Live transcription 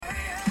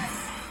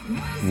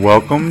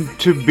Welcome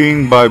to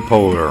Being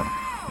Bipolar.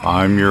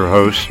 I'm your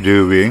host,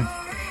 Doobie.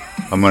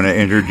 I'm going to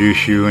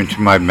introduce you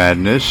into my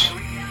madness,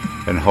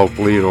 and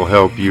hopefully it'll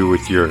help you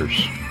with yours.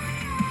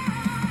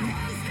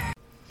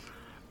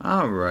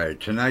 Alright,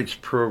 tonight's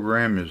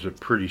program is a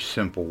pretty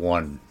simple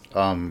one.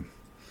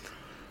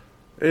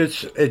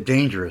 It's a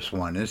dangerous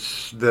one.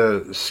 It's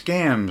the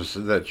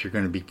scams that you're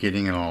going to be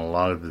getting on a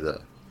lot of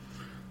the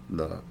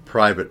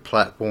private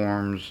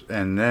platforms,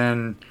 and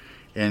then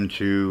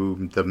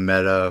into the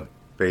Meta,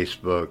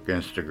 Facebook,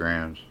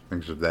 Instagrams,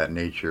 things of that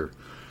nature.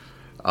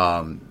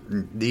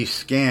 These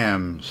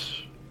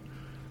scams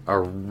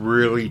are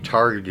really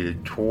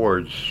targeted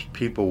towards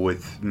people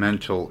with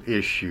mental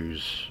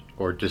issues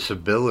or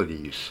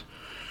disabilities.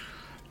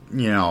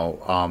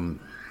 The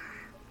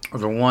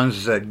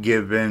ones that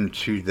give in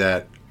to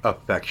that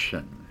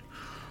affection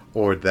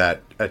or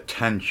that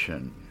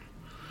attention.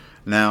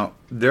 Now,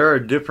 there are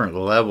different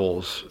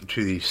levels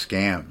to these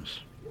scams.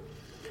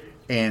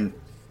 And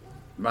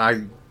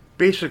I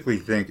basically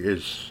think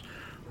is,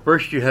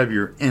 first you have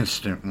your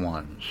instant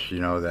ones,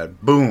 that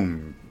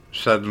boom,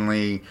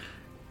 suddenly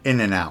in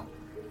and out.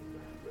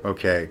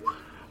 Okay.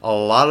 A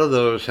lot of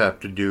those have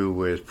to do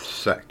with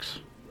sex.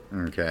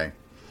 Okay.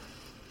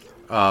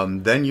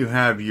 Then you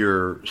have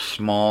your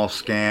small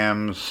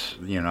scams,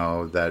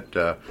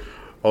 that,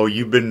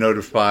 you've been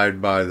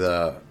notified by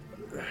the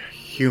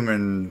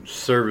human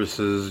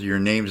services, your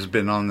name's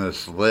been on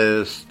this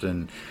list,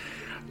 and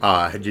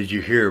did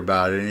you hear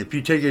about it? And if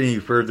you take it any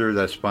further,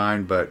 that's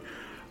fine, but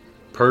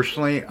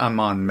personally, I'm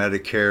on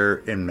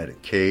Medicare and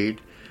Medicaid.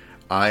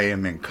 I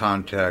am in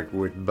contact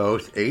with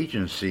both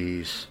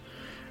agencies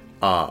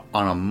on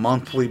a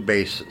monthly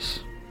basis.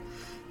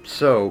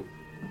 So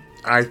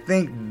I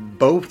think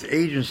both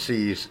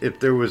agencies, if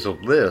there was a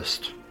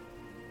list,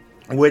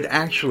 would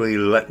actually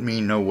let me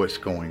know what's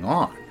going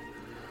on.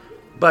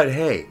 But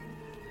hey,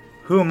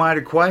 who am I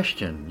to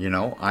question?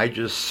 I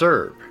just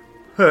serve.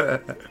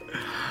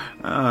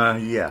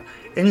 Yeah.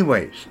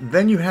 Anyways,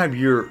 then you have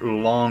your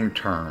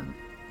long-term.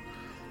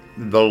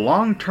 The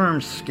long-term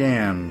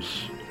scams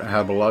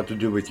have a lot to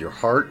do with your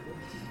heart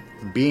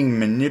being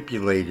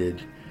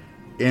manipulated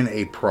in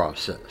a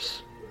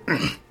process.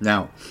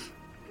 Now,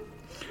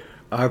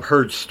 I've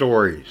heard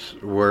stories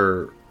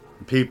where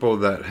people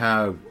that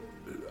have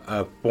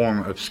a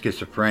form of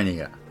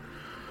schizophrenia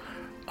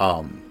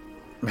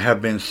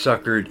have been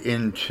suckered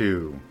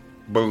into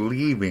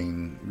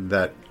believing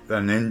that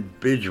an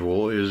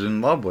individual is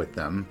in love with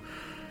them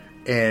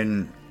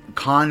and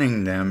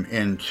conning them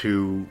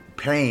into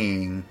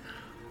paying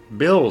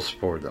bills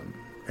for them.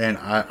 And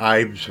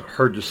I've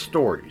heard the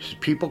stories.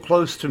 People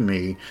close to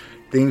me,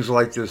 things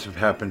like this have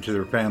happened to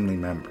their family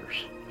members.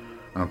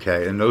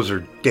 Okay, and those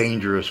are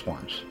dangerous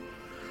ones.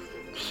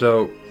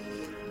 So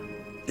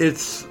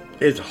it's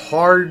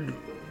hard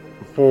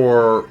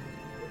for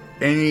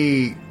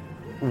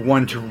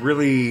anyone to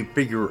really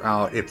figure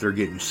out if they're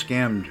getting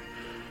scammed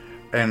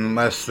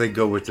unless they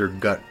go with their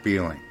gut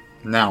feeling.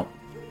 Now,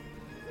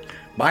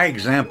 by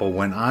example,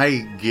 when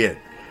I get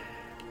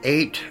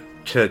 8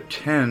 to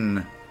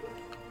 10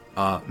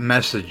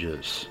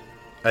 messages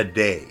a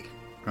day,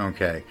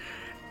 okay,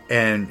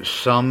 and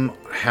some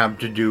have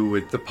to do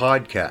with the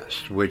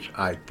podcast, which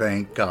I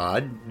thank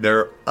God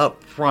they're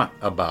upfront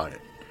about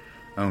it,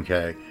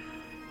 okay,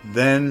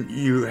 then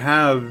you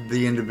have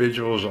the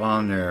individuals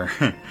on there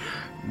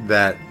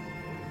that,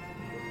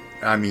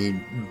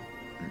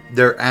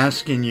 they're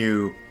asking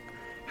you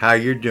how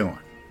you're doing.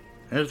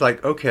 And it's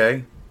like,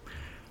 okay,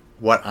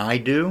 what I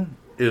do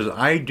is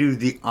I do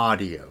the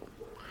audio.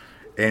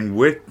 And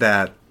with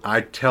that, I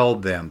tell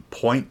them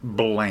point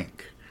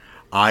blank,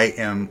 I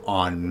am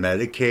on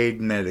Medicaid,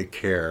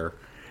 Medicare.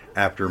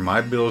 After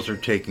my bills are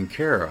taken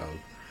care of,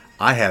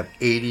 I have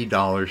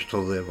 $80 to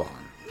live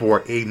on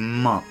for a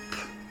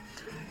month.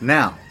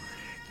 Now,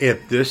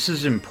 if this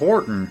is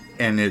important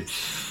and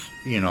it's,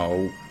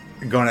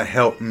 going to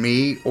help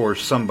me or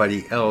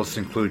somebody else,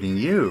 including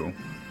you,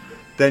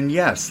 then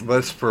yes,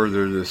 let's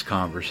further this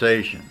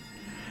conversation.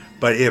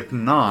 But if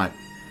not,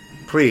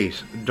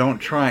 please don't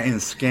try and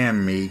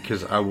scam me,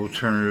 because I will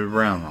turn it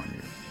around on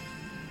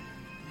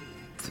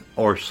you.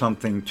 Or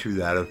something to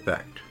that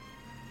effect.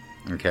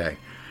 Okay.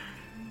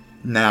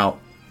 Now,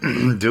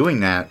 doing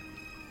that,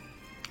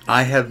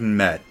 I have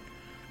met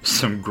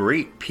some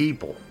great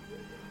people.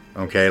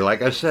 Okay,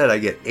 like I said, I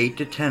get 8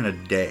 to 10 a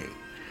day.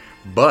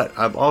 But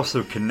I've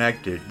also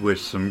connected with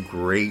some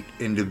great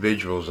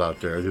individuals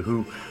out there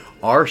who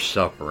are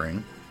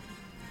suffering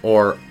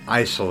or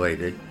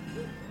isolated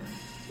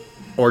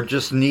or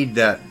just need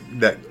that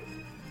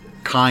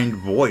kind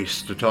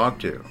voice to talk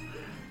to,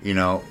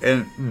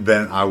 and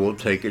then I will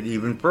take it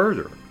even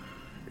further.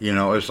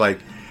 It's like,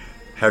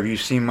 have you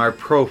seen my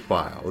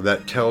profile?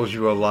 That tells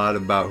you a lot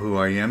about who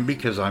I am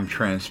because I'm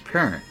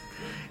transparent.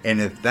 And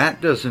if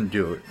that doesn't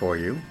do it for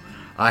you,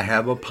 I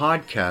have a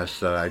podcast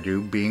that I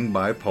do, Being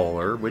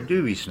Bipolar with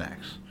Doobie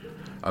Snacks.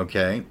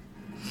 Okay?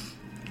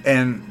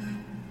 And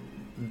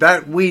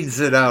that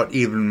weeds it out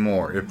even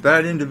more. If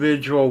that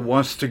individual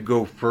wants to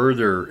go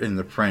further in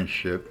the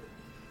friendship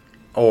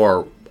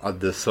or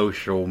the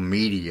social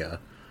media,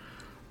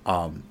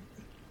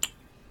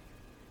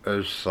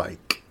 it's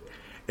like,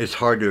 it's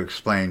hard to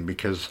explain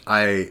because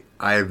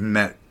I've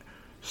met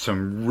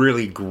some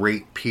really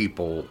great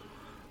people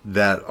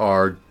that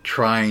are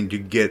trying to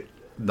get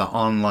the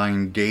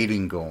online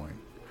dating going.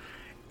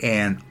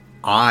 And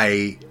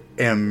I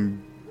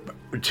am,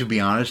 to be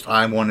honest,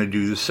 I want to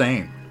do the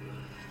same.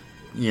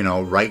 You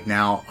know, right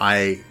now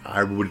I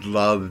would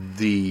love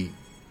the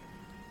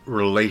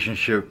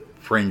relationship,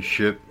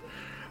 friendship,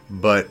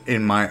 but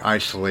in my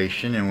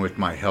isolation and with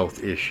my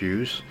health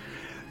issues,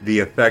 the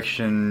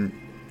affection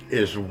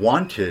is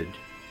wanted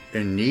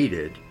and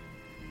needed,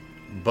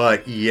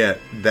 but yet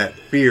that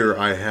fear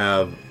I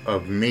have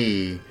of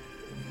me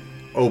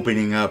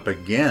opening up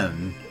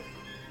again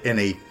in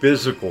a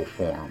physical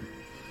form,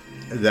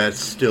 that's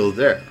still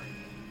there.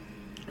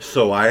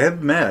 So I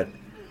have met,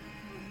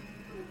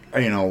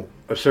 you know,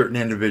 a certain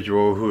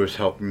individual who is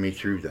helping me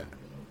through that.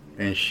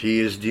 And she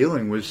is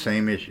dealing with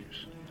same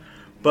issues.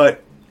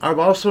 But I've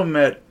also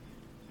met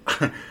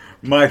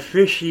my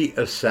fishy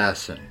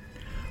assassin.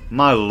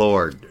 My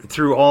Lord,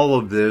 through all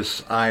of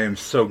this, I am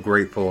so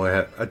grateful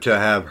to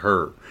have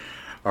her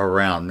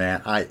around,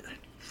 man.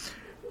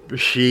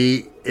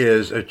 She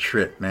is a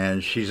trip,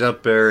 man. She's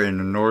up there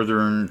in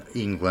northern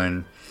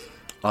England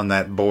on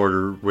that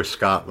border with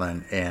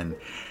Scotland, and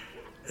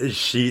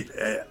she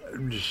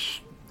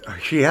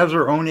has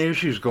her own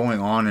issues going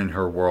on in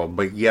her world,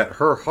 but yet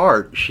her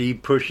heart she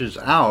pushes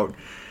out,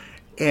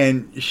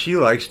 and she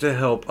likes to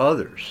help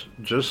others,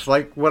 just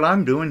like what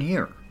I'm doing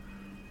here,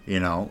 you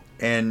know.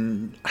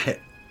 And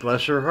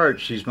bless her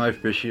heart, she's my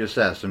fishy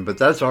assassin. But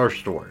that's our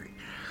story.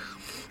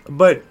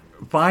 But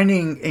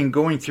finding and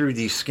going through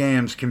these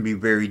scams can be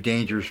very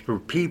dangerous for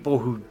people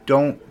who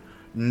don't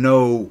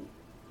know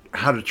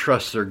how to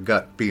trust their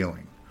gut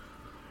feeling.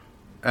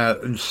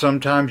 And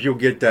sometimes you'll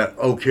get that,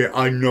 okay,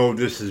 I know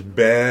this is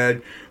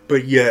bad,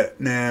 but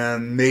yet,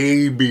 man,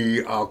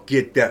 maybe I'll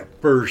get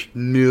that first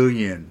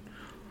million.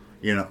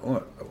 You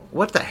know,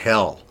 what the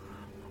hell?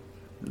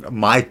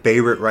 My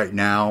favorite right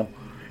now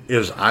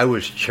is I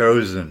was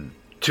chosen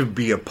to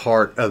be a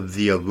part of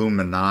the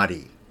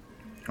Illuminati.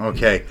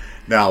 Okay,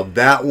 now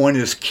that one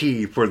is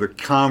key for the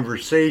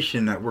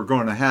conversation that we're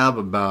going to have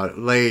about it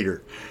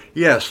later.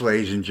 Yes,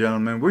 ladies and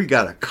gentlemen, we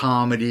got a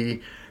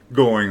comedy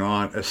going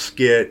on, a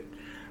skit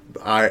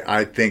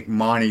I think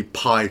Monty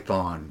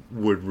Python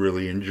would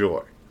really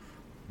enjoy.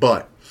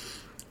 But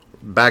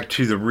back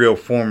to the real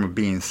form of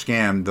being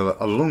scammed, the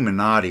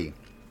Illuminati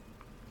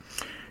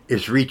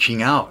is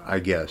reaching out, I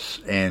guess,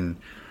 and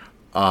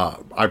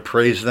I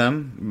praise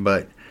them,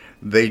 but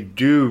they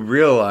do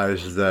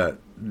realize that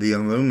the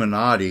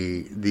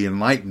Illuminati, the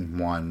enlightened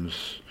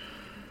ones,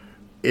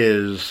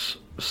 is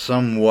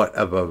somewhat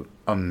of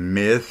a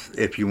myth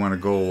if you want to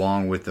go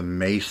along with the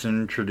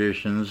Mason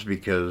traditions,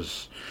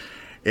 because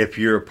if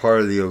you're a part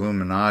of the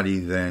Illuminati,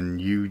 then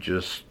you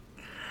just,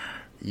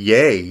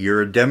 yay,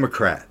 you're a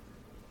Democrat.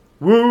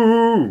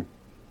 Woo!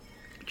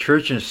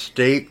 Church and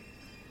state,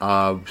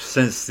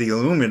 since the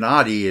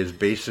Illuminati is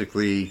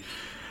basically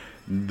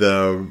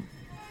the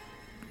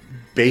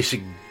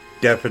basic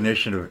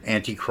definition of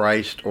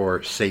Antichrist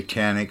or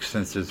satanic,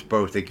 since it's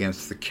both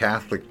against the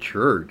Catholic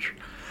Church.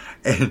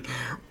 And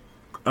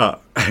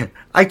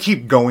I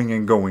keep going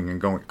and going and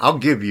going. I'll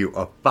give you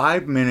a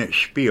 5-minute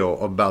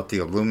spiel about the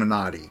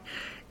Illuminati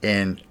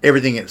and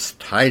everything it's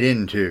tied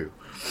into.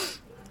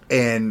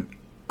 And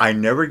I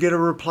never get a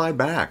reply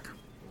back.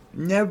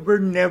 Never,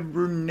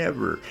 never,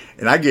 never.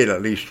 And I get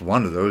at least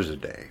one of those a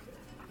day.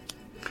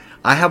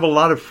 I have a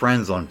lot of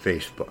friends on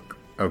Facebook,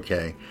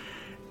 okay?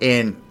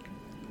 And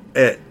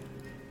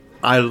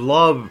I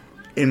love,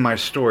 in my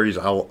stories,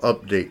 I'll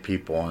update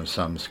people on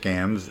some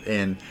scams.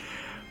 And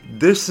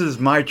this is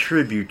my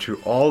tribute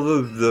to all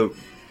of the,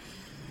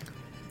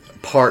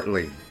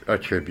 partly a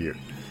tribute,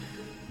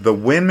 the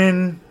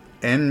women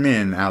and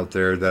men out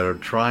there that are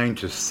trying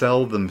to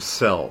sell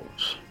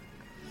themselves.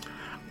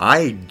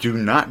 I do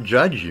not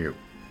judge you.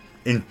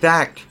 In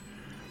fact,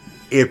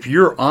 if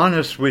you're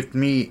honest with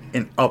me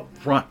and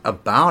upfront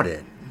about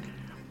it,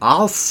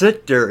 I'll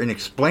sit there and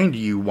explain to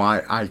you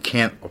why I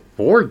can't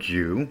afford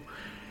you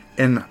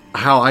and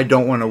how I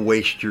don't want to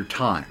waste your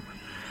time.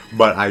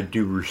 But I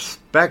do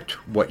respect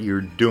what you're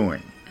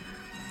doing.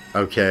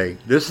 Okay?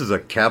 This is a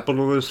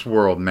capitalist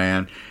world,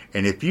 man.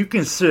 And if you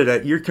can sit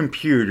at your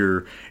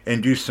computer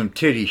and do some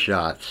titty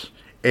shots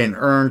and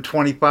earn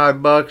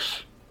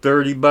 $25,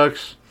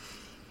 $30,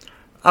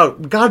 oh,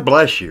 God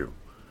bless you.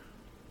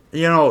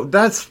 You know,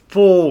 that's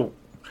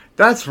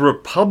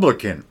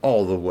Republican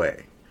all the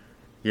way.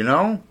 You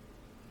know?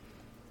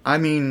 I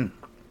mean,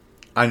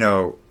 I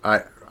know,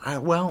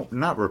 well,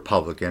 not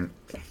Republican,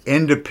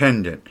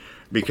 independent,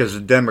 because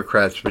the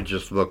Democrats would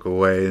just look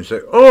away and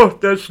say, oh,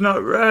 that's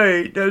not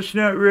right,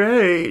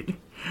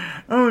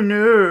 oh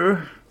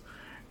no.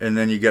 And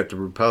then you get the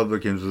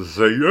Republicans that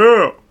say,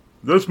 yeah,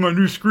 that's my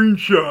new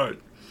screenshot.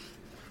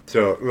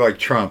 So, like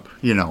Trump,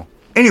 you know.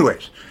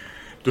 Anyways,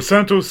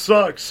 DeSantis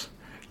sucks.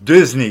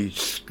 Disney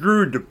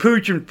screwed the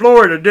pooch in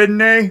Florida, didn't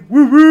they?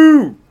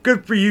 Woo-hoo!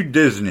 Good for you,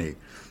 Disney.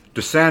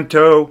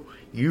 DeSanto,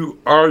 you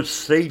are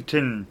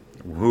Satan.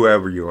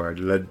 Whoever you are,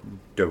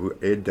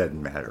 it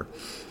doesn't matter.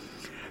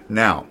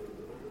 Now,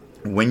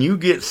 when you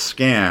get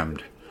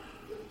scammed,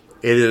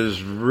 it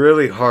is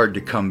really hard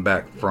to come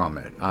back from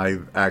it.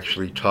 I've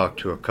actually talked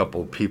to a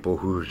couple of people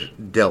who's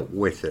dealt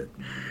with it,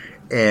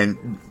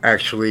 and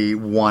actually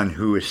one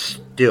who is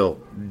still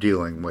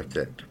dealing with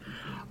it.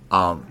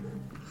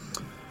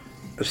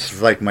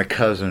 It's like my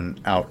cousin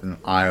out in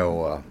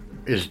Iowa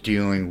is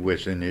dealing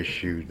with an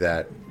issue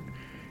that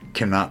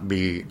cannot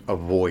be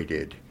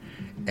avoided,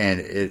 and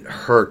it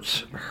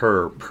hurts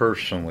her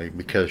personally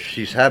because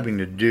she's having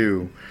to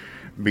do,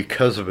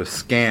 because of a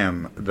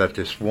scam that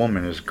this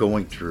woman is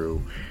going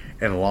through,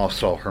 and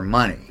lost all her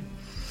money,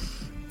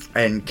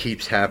 and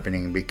keeps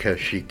happening because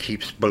she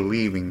keeps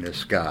believing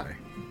this guy.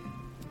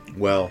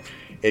 Well,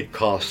 it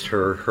cost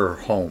her her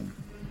home.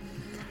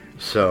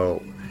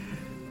 So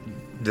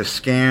the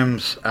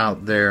scams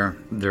out there,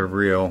 they're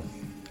real,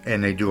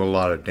 and they do a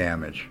lot of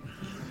damage.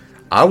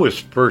 I was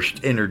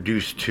first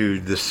introduced to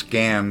the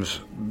scams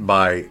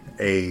by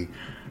an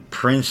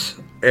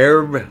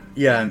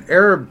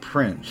Arab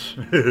prince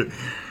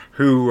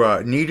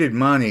who needed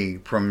money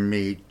from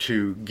me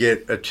to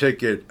get a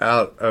ticket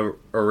out of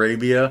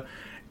Arabia,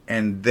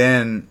 and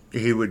then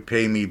he would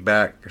pay me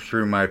back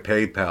through my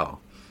PayPal.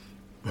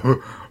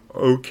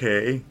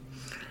 Okay.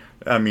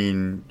 I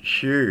mean,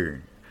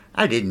 sure.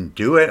 I didn't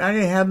do it. I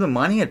didn't have the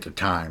money at the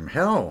time.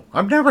 Hell,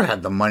 I've never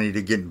had the money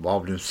to get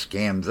involved in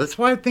scams. That's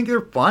why I think they're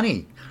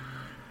funny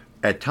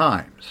at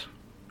times.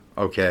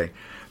 Okay.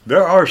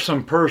 There are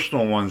some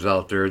personal ones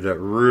out there that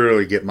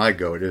really get my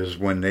goat, is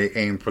when they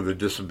aim for the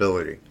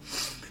disability.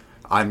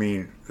 I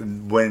mean,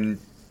 when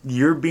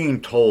you're being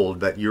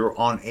told that you're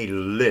on a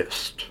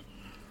list,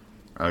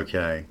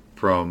 okay,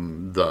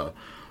 from the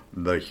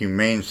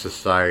Humane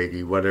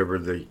Society, whatever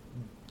the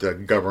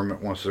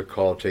government wants to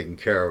call taking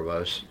care of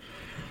us.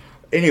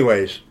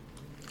 Anyways,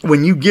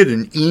 when you get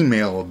an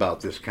email about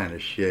this kind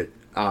of shit,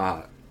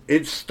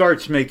 it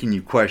starts making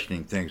you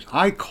questioning things.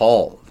 I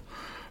called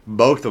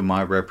both of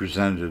my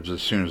representatives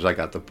as soon as I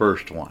got the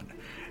first one,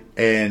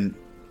 and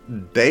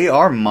they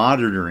are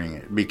monitoring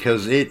it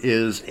because it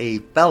is a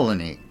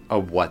felony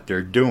of what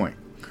they're doing.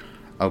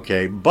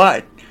 Okay,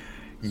 but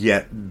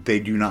yet they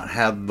do not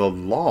have the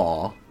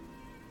law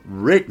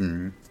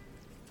written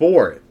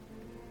for it.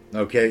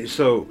 Okay,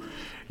 so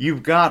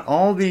you've got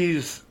all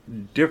these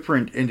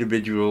different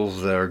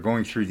individuals that are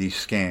going through these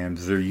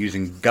scams. They're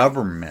using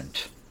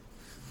government,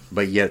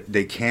 but yet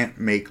they can't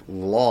make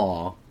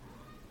law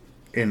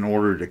in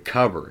order to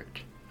cover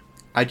it.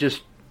 I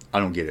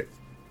don't get it.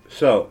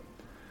 So,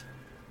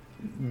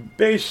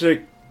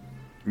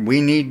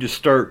 we need to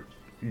start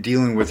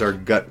dealing with our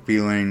gut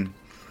feeling.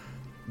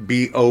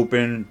 Be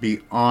open, be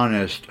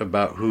honest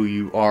about who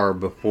you are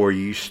before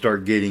you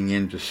start getting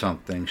into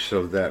something,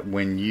 so that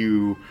when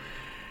you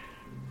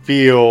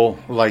feel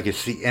like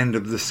it's the end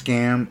of the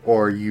scam,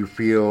 or you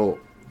feel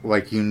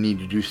like you need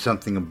to do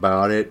something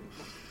about it,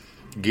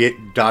 get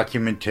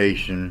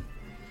documentation,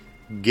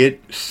 get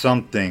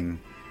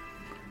something,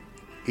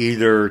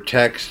 either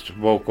text,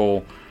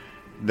 vocal,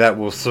 that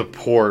will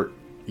support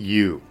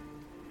you.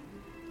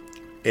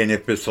 And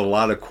if it's a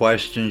lot of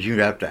questions you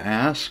have to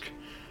ask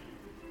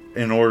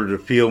in order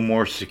to feel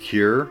more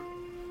secure,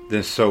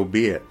 then so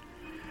be it.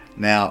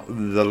 Now,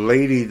 the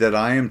lady that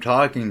I am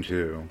talking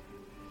to,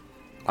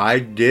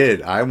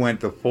 I went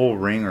the full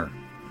ringer,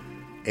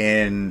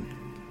 and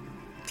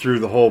through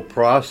the whole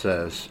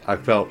process, I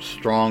felt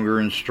stronger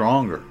and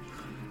stronger,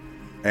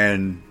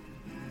 and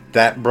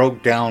that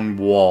broke down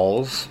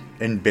walls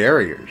and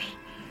barriers,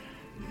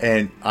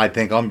 and I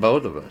think on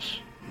both of us.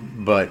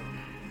 But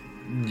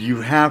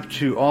you have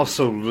to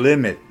also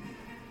limit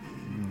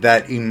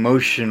that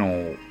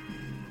emotional,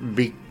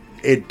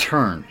 it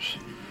turns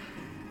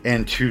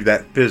into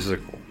that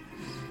physical,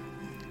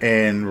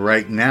 and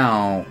right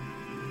now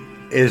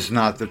is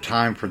not the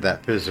time for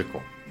that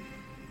physical.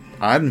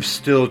 I'm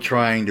still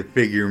trying to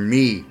figure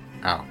me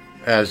out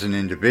as an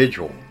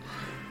individual.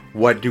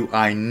 What do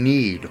I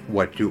need?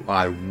 What do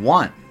I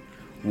want?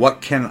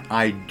 What can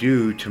I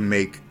do to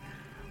make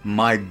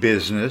my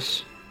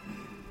business,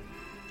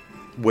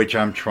 which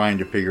I'm trying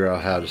to figure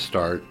out how to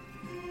start,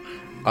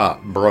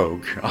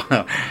 broke.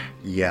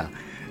 Yeah.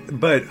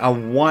 But I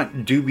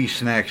want Doobie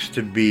Snacks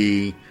to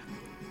be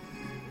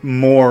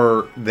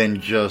more than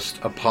just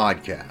a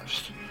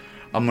podcast.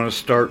 I'm going to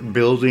start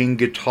building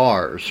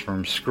guitars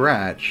from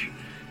scratch,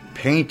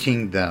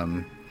 painting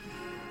them.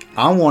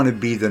 I want to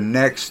be the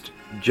next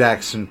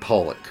Jackson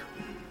Pollock,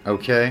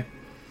 okay?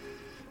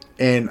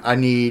 And I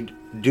need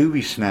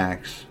Doobie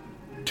Snacks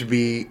to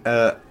be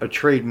a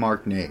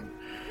trademark name.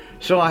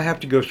 So I have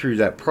to go through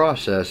that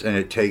process, and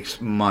it takes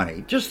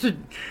money. Just to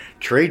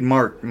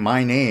trademark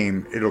my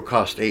name, it'll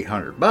cost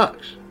 $800,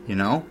 you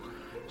know?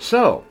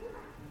 So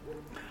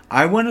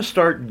I want to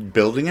start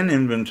building an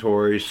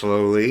inventory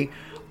slowly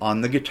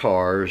on the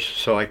guitars,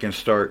 so I can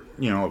start,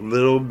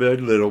 little by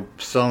little,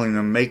 selling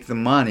them, make the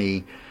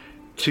money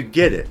to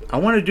get it. I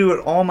want to do it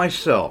all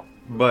myself,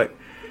 but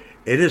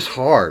it is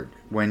hard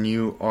when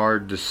you are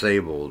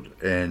disabled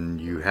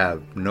and you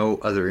have no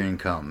other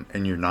income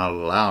and you're not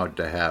allowed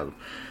to have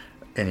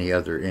any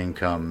other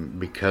income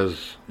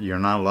because you're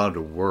not allowed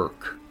to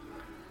work.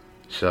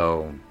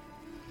 So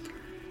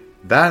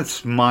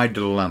that's my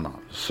dilemma.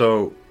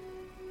 So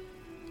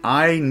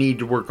I need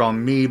to work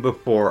on me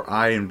before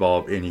I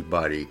involve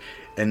anybody.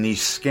 And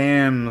these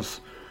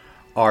scams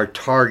are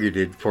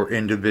targeted for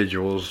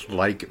individuals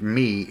like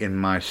me in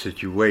my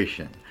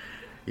situation.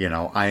 You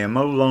know, I am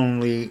a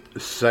lonely,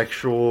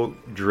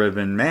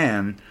 sexual-driven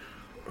man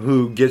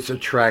who gets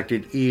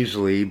attracted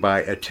easily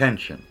by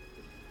attention.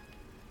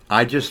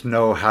 I just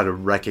know how to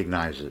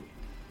recognize it.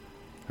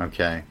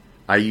 Okay?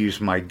 I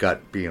use my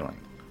gut feeling.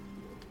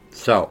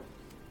 So,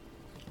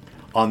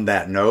 on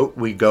that note,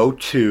 we go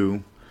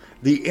to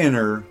the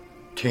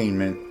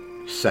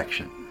entertainment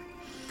section.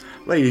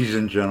 Ladies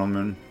and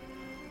gentlemen,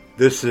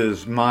 this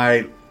is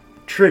my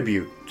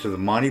tribute to the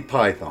Monty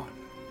Python.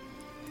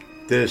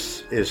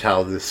 This is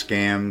how the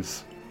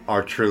scams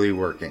are truly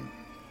working.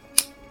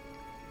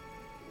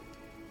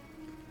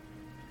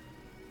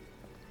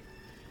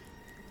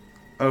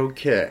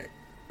 Okay.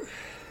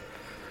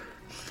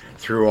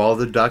 Through all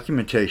the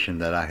documentation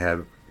that I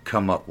have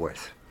come up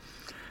with,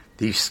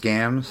 these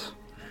scams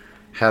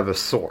have a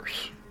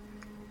source.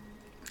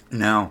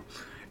 Now,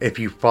 if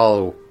you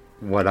follow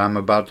what I'm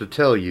about to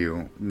tell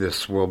you,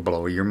 this will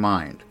blow your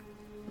mind.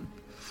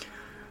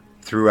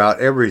 Throughout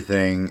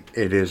everything,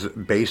 it is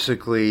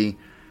basically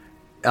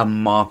a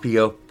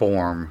mafia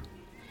form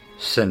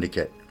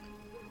syndicate.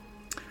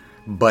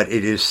 But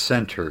it is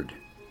centered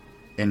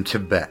in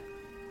Tibet.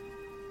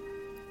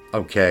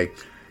 Okay,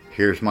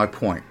 here's my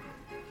point.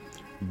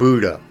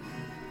 Buddha,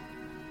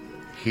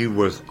 he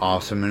was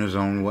awesome in his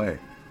own way.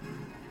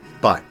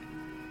 But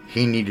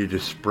he needed to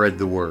spread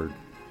the word.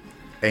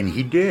 And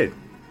he did.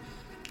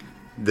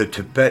 The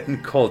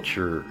Tibetan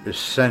culture is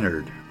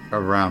centered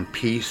around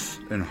peace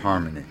and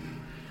harmony.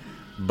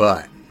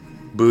 But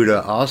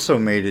Buddha also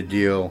made a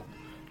deal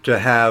to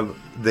have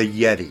the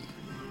Yeti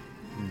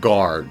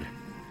guard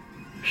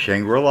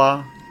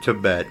Shangri-La,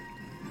 Tibet,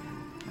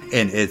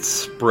 and its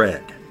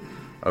spread.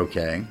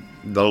 Okay?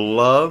 The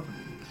love,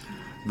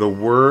 the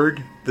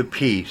word, the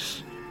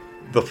peace,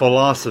 the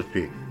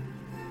philosophy.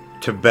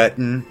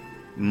 Tibetan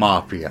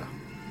mafia.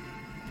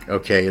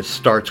 Okay, it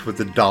starts with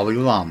the Dalai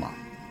Lama.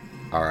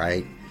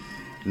 Alright?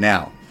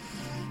 Now,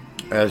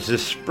 as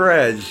this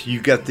spreads,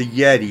 you got the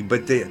Yeti,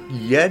 but the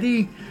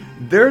Yeti,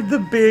 they're the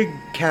big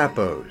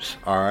capos,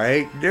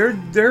 alright? They're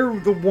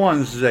the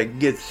ones that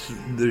gets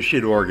the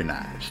shit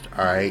organized,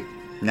 alright?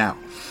 Now,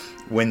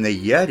 when the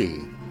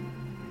Yeti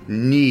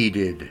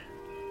needed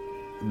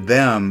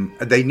them,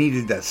 they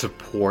needed that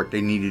support,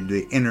 they needed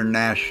the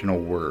international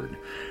word,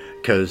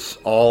 because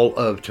all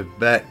of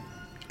Tibet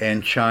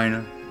and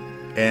China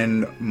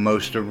and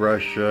most of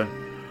Russia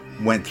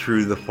went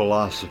through the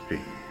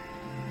philosophy,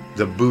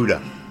 the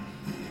Buddha.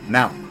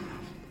 Now,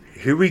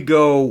 here we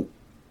go.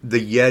 The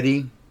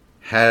Yeti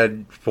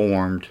had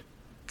formed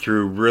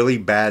through really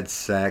bad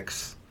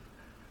sex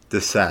the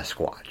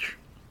Sasquatch.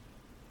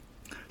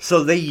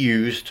 So they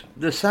used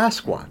the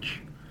Sasquatch.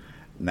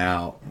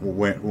 Now,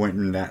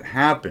 when that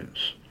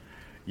happens,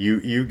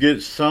 you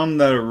get some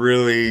that are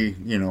really,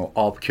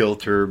 off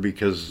kilter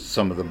because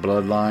some of the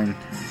bloodline.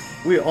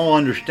 We all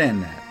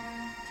understand that,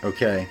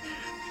 okay?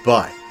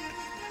 But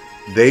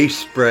they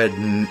spread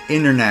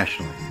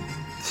internationally.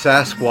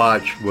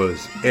 Sasquatch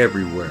was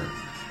everywhere,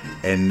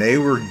 and they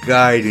were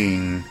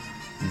guiding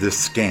the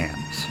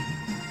scams.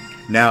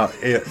 Now,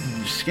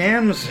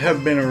 scams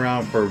have been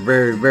around for a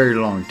very, very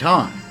long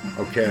time,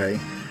 okay?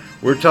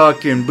 We're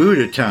talking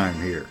Buddha time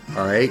here,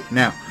 all right?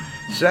 Now,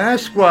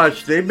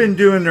 Sasquatch, they've been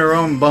doing their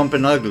own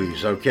bumping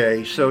uglies,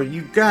 okay? So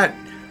you got,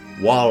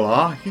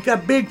 voila, you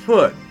got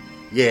Bigfoot.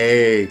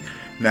 Yay.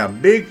 Now,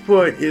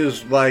 Bigfoot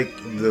is like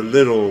the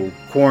little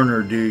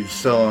corner dude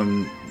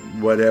selling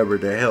whatever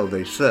the hell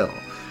they sell.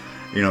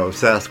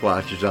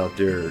 Sasquatch is out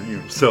there,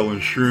 selling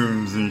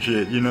shrooms and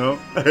shit,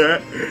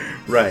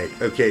 Right.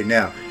 Okay,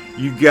 now,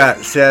 you got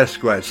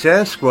Sasquatch.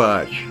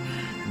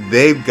 Sasquatch,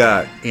 they've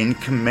got in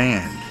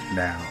command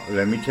now,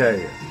 let me tell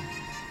you,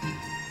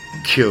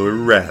 killer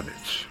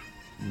rabbits.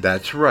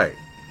 That's right.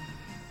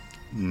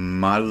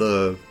 My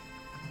love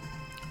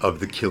of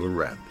the killer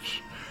rabbits.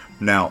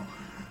 Now,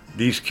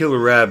 these killer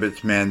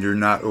rabbits, man, they're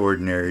not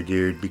ordinary,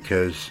 dude,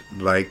 because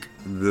like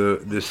the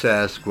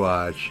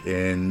Sasquatch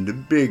and the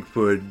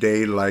Bigfoot,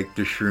 they like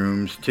the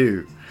shrooms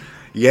too.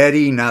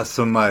 Yeti, not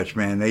so much,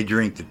 man. They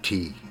drink the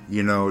tea.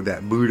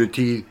 That Buddha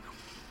tea.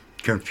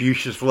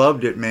 Confucius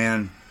loved it,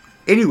 man.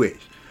 Anyways,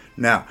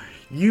 now,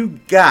 you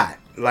got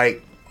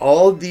like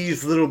all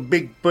these little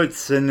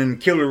Bigfoots and then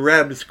killer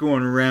rabbits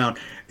going around,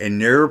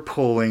 and they're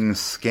pulling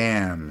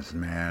scams,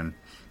 man.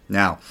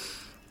 Now,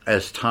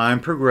 as time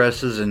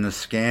progresses and the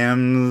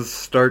scams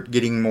start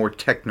getting more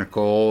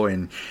technical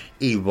and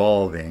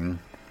evolving,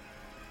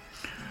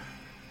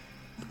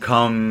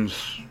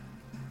 comes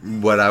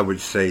what I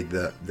would say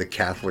the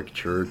Catholic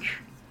Church.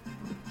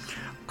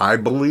 I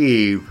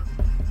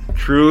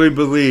truly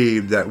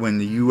believe that when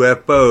the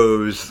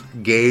UFOs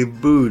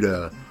gave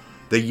Buddha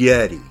the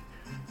Yeti.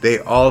 They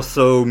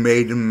also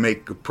made him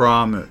make a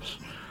promise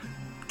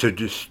to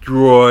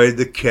destroy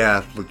the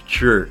Catholic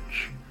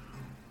Church.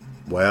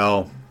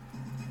 Well,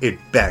 it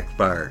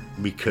backfired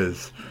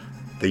because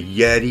the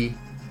Yeti,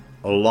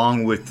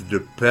 along with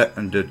the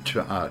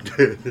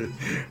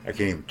I can't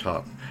even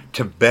talk,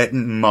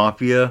 Tibetan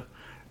Mafia,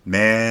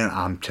 man,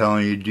 I'm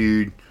telling you,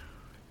 dude,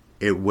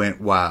 it went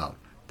wild.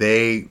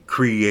 They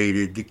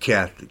created the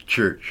Catholic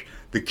Church.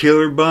 The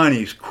Killer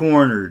Bunnies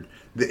cornered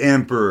the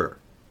Emperor.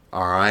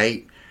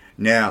 Alright?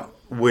 Now,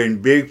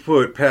 when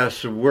Bigfoot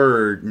passed the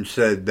word and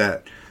said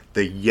that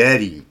the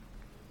Yeti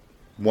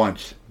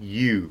wants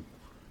you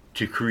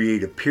to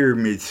create a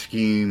pyramid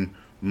scheme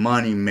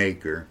money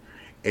maker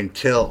and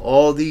tell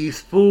all these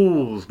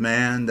fools,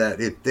 man,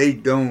 that if they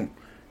don't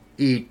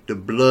eat the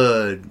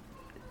blood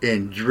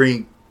and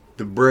drink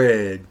the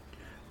bread,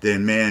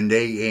 then, man,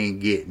 they ain't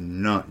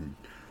getting nothing.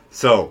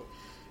 So,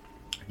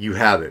 you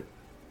have it.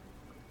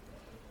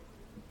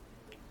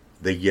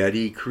 The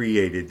Yeti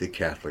created the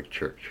Catholic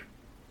Church.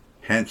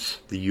 Hence,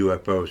 the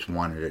UFOs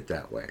wanted it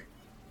that way.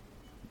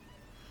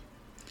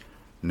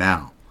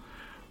 Now,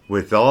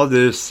 with all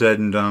this said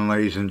and done,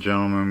 ladies and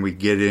gentlemen, we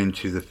get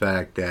into the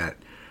fact that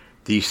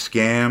these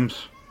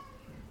scams,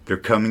 they're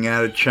coming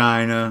out of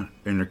China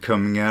and they're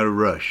coming out of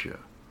Russia.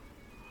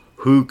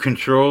 Who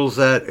controls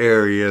that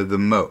area the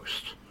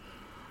most?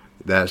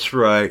 That's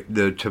right,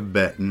 the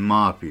Tibetan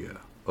Mafia.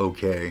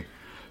 Okay?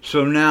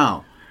 So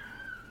now,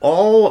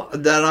 all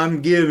that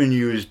I'm giving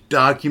you is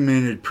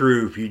documented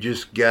proof. You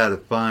just gotta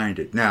find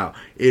it. Now,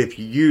 if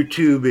you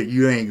YouTube it,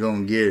 you ain't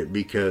gonna get it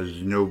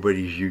because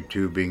nobody's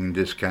YouTubing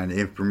this kind of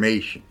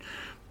information.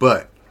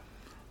 But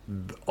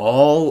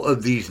all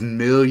of these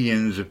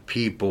millions of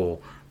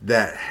people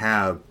that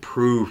have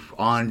proof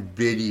on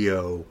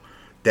video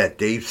that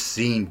they've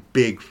seen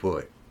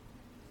Bigfoot.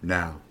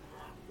 Now,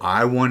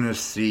 I want to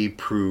see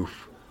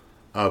proof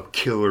of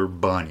killer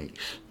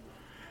bunnies.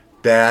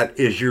 That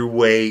is your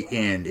way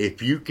in.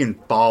 If you can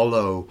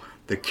follow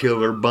the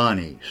killer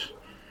bunnies,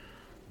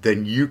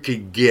 then you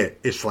could get,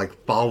 it's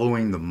like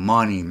following the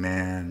money,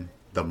 man.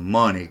 The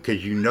money.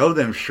 Because you know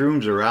them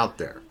shrooms are out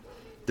there.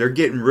 They're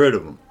getting rid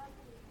of them.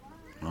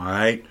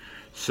 Alright?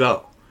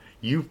 So,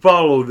 you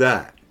follow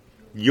that.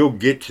 You'll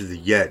get to the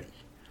Yeti.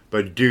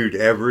 But dude,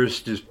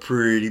 Everest is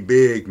pretty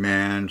big,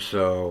 man.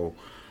 So,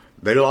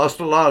 they lost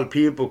a lot of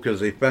people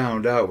because they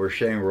found out where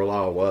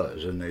Shangri-La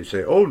was. And they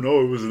say, oh no,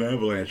 it was an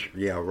avalanche.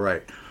 Yeah,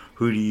 right.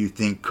 Who do you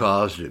think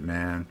caused it,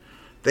 man?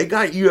 They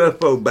got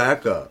UFO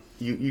backup.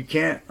 You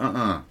can't,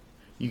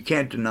 You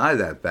can't deny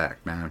that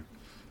fact, man.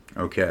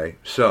 Okay,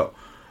 so,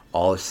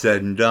 all is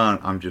said and done,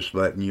 I'm just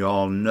letting you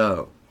all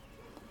know.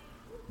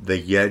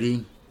 The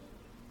Yeti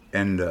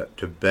and the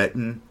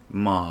Tibetan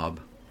Mob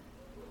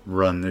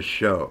run the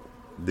show.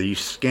 These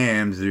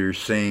scams that you're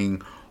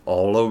seeing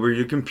all over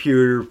your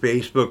computer,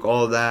 Facebook,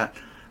 all that,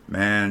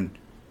 man,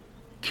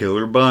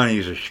 killer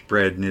bunnies are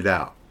spreading it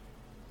out.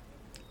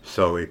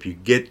 So if you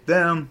get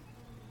them,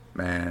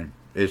 man,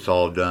 it's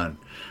all done.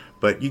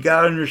 But you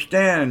got to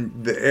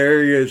understand the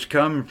area it's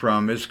coming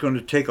from. It's going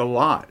to take a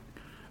lot.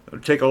 It'll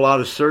take a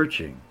lot of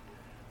searching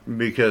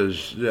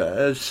because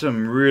that's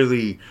some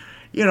really,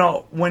 you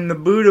know, when the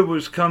Buddha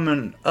was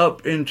coming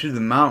up into the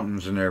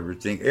mountains and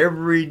everything,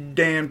 every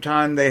damn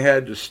time they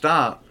had to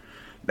stop,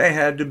 they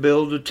had to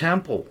build a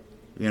temple,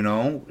 you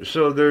know.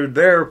 So they're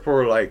there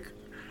for like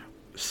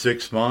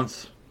 6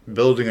 months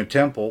building a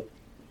temple,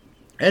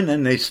 and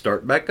then they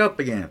start back up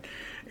again.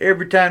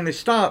 Every time they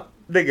stop,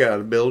 they got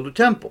to build a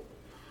temple.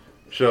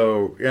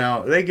 So, you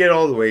know, they get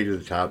all the way to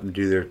the top and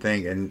do their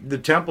thing. And the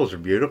temples are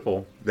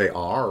beautiful. They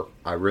are.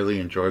 I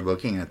really enjoy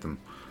looking at them.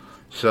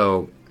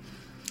 So,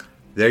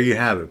 there you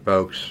have it,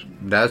 folks.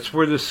 That's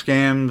where the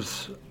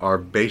scams are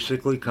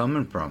basically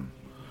coming from.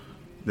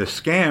 The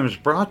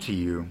scams brought to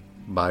you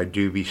by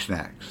Doobie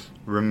Snacks.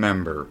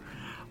 Remember,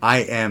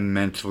 I am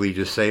mentally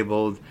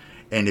disabled,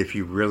 and if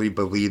you really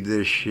believe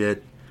this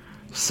shit,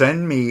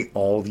 send me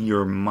all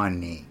your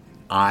money.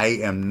 I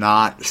am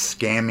not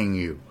scamming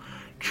you.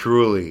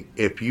 Truly,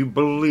 if you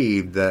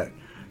believe that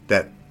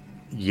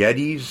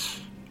Yetis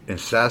and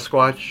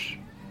Sasquatch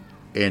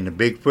and the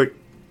Bigfoot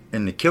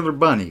and the killer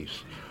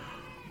bunnies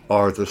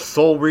are the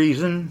sole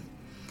reason,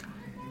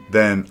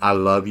 then I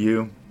love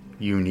you.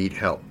 You need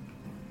help.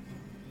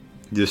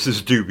 This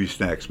is Doobie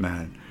Snacks,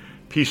 man.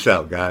 Peace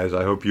out, guys.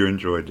 I hope you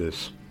enjoyed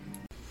this.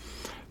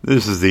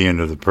 This is the end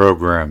of the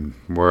program,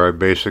 where I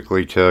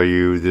basically tell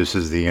you this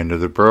is the end of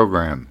the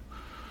program.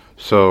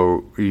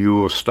 So you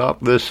will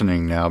stop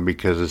listening now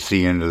because it's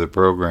the end of the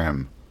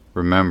program.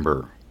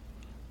 Remember,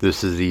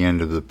 this is the end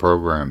of the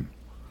program.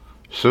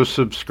 So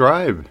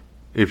subscribe.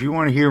 If you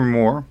want to hear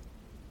more,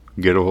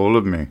 get a hold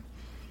of me.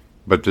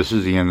 But this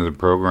is the end of the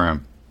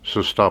program.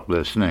 So stop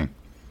listening.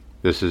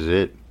 This is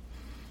it.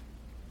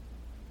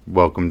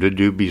 Welcome to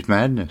Doobie's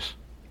Madness.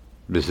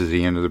 This is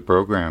the end of the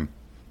program.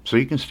 So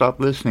you can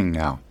stop listening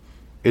now.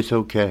 It's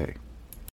okay.